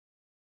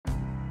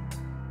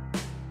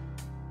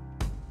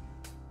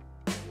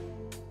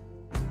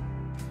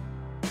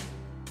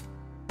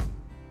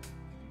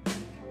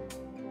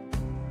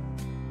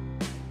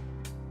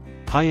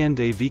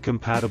High-end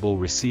AV-compatible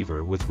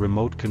receiver with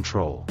remote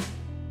control.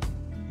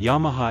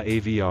 Yamaha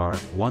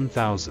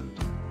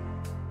AVR-1000.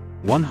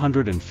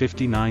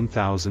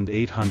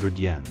 159,800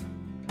 yen.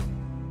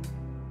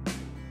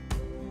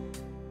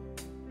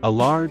 A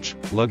large,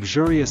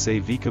 luxurious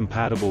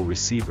AV-compatible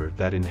receiver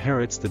that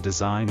inherits the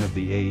design of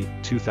the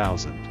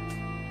A2000.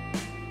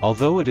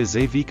 Although it is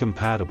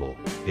AV-compatible,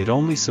 it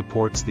only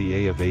supports the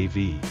A of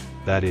AV,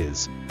 that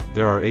is,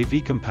 there are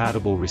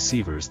AV-compatible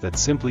receivers that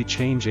simply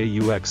change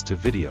AUX to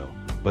video,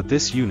 but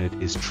this unit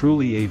is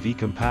truly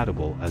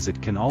AV-compatible as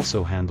it can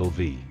also handle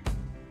V.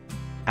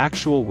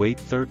 Actual weight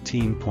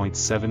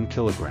 13.7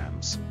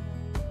 kilograms.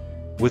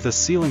 With a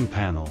ceiling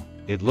panel,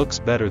 it looks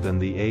better than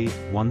the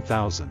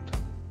A1000.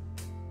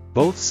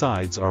 Both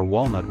sides are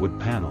walnut wood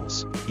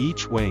panels,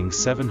 each weighing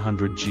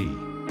 700 g.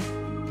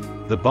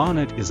 The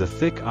bonnet is a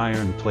thick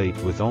iron plate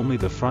with only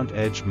the front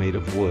edge made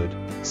of wood,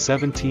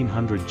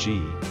 1700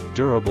 g,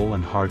 durable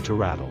and hard to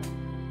rattle.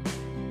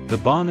 The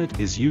bonnet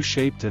is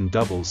U-shaped and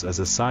doubles as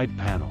a side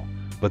panel,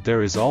 but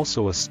there is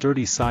also a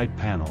sturdy side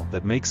panel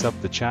that makes up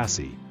the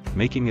chassis,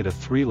 making it a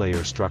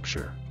three-layer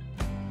structure.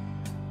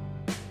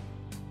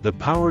 The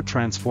power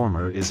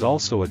transformer is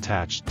also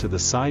attached to the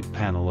side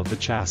panel of the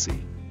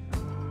chassis.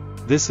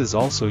 This is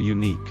also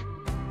unique.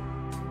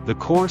 The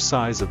core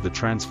size of the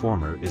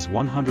transformer is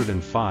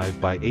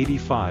 105 by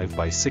 85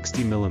 by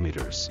 60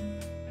 mm.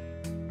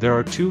 There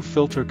are two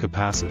filter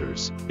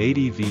capacitors,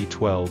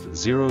 80V12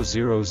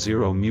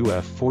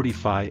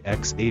 μF45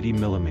 x 80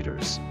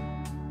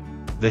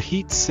 mm. The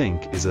heat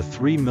sink is a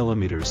 3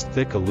 mm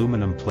thick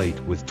aluminum plate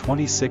with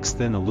 26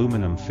 thin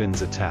aluminum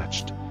fins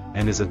attached,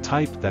 and is a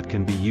type that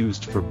can be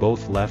used for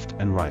both left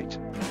and right.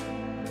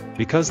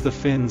 Because the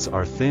fins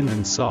are thin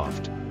and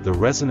soft, the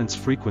resonance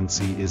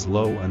frequency is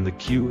low and the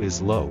Q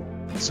is low,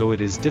 so it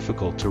is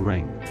difficult to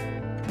ring.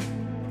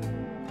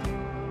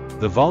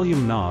 The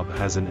volume knob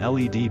has an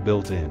LED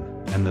built in,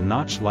 and the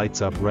notch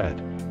lights up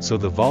red, so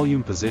the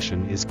volume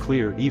position is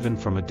clear even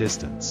from a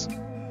distance.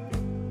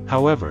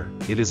 However,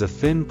 it is a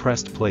thin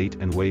pressed plate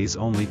and weighs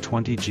only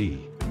 20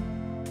 g.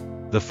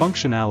 The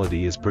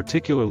functionality is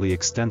particularly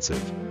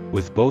extensive,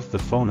 with both the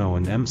phono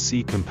and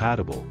MC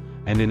compatible,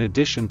 and in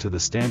addition to the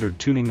standard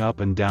tuning up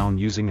and down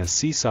using a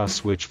seesaw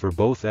switch for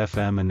both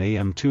FM and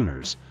AM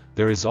tuners,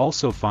 there is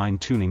also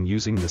fine-tuning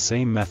using the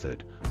same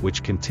method,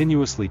 which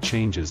continuously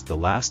changes the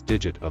last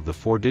digit of the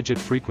 4-digit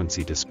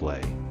frequency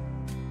display.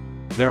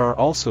 There are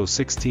also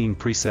 16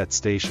 preset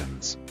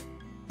stations.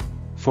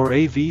 For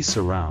AV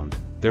surround,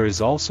 there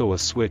is also a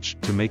switch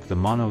to make the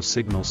mono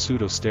signal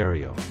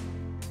pseudo-stereo.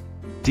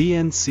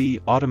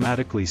 DNC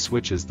automatically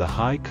switches the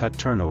high-cut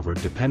turnover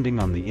depending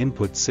on the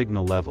input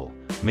signal level,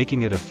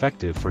 making it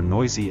effective for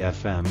noisy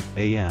FM,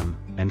 AM,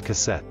 and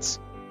cassettes.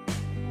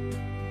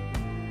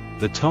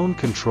 The tone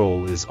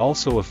control is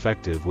also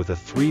effective with a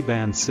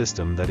 3-band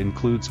system that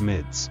includes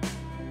mids.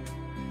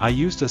 I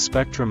used a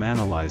spectrum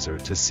analyzer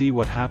to see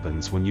what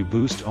happens when you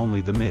boost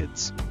only the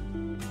mids.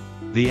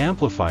 The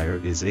amplifier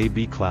is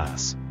AB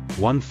class,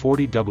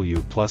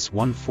 140W plus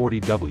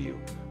 140W,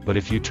 but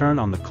if you turn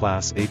on the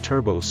Class A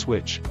turbo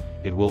switch,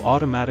 it will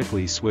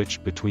automatically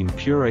switch between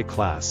pure A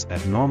class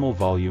at normal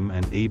volume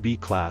and AB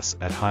class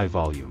at high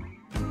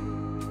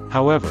volume.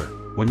 However,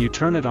 when you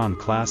turn it on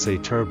Class A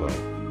turbo,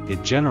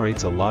 it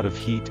generates a lot of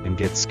heat and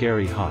gets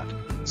scary hot,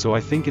 so I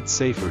think it's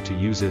safer to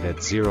use it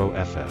at 0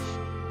 FF.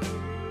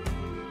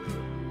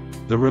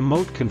 The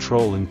remote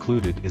control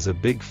included is a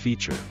big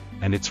feature,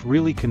 and it's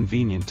really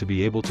convenient to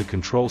be able to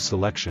control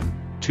selection,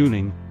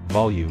 tuning,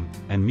 volume,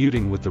 and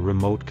muting with the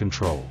remote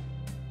control.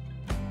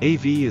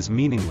 AV is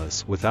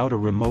meaningless without a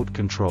remote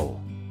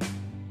control.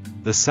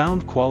 The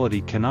sound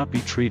quality cannot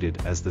be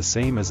treated as the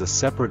same as a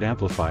separate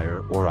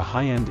amplifier or a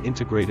high-end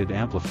integrated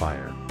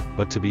amplifier,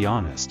 but to be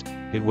honest,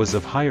 it was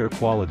of higher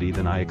quality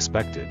than I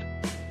expected.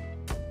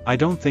 I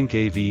don't think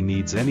AV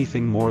needs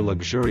anything more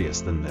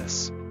luxurious than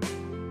this.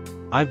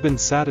 I've been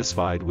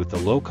satisfied with the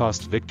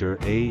low-cost Victor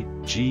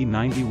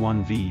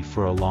AG91V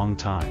for a long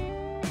time.